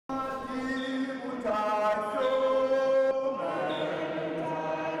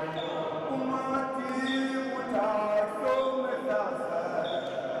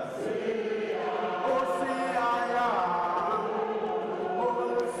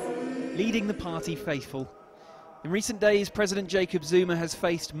leading the party faithful. In recent days, President Jacob Zuma has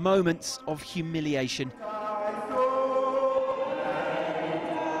faced moments of humiliation.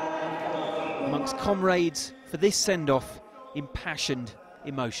 Amongst comrades for this send-off, impassioned,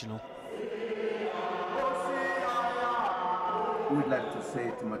 emotional. We'd like to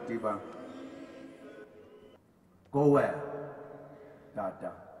say to Madiba, go where,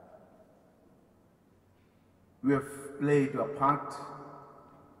 Dada? We have played our part,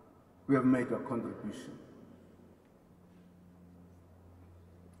 we have made our contribution.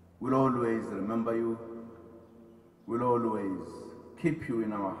 We'll always remember you, we'll always keep you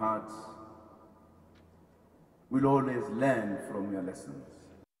in our hearts, we'll always learn from your lessons.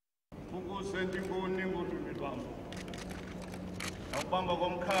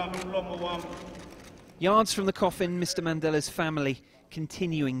 Yards from the coffin, Mr. Mandela's family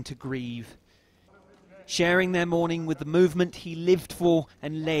continuing to grieve, sharing their mourning with the movement he lived for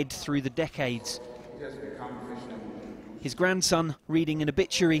and led through the decades. His grandson reading an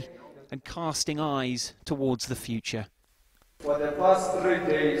obituary and casting eyes towards the future. For the past 3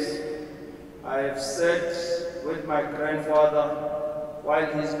 days, I have sat with my grandfather while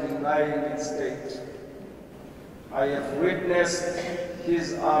he's been lying in state. I have witnessed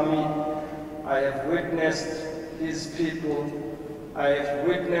his army, I have witnessed his people, I have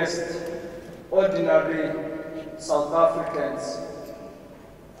witnessed ordinary South Africans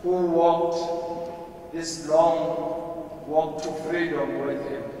who walked this long walk to freedom with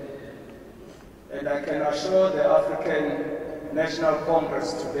him. And I can assure the African National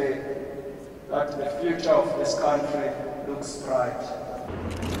Congress today that the future of this country looks bright.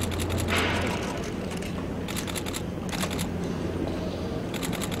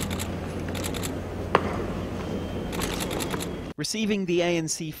 Receiving the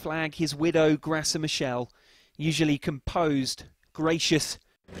ANC flag, his widow, Graça Michel, usually composed, gracious,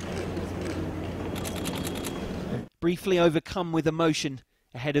 briefly overcome with emotion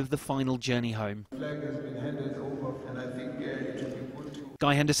ahead of the final journey home. The flag has been handed over, and I think it will be good to...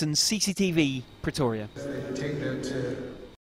 Henderson, CCTV, Pretoria. Take that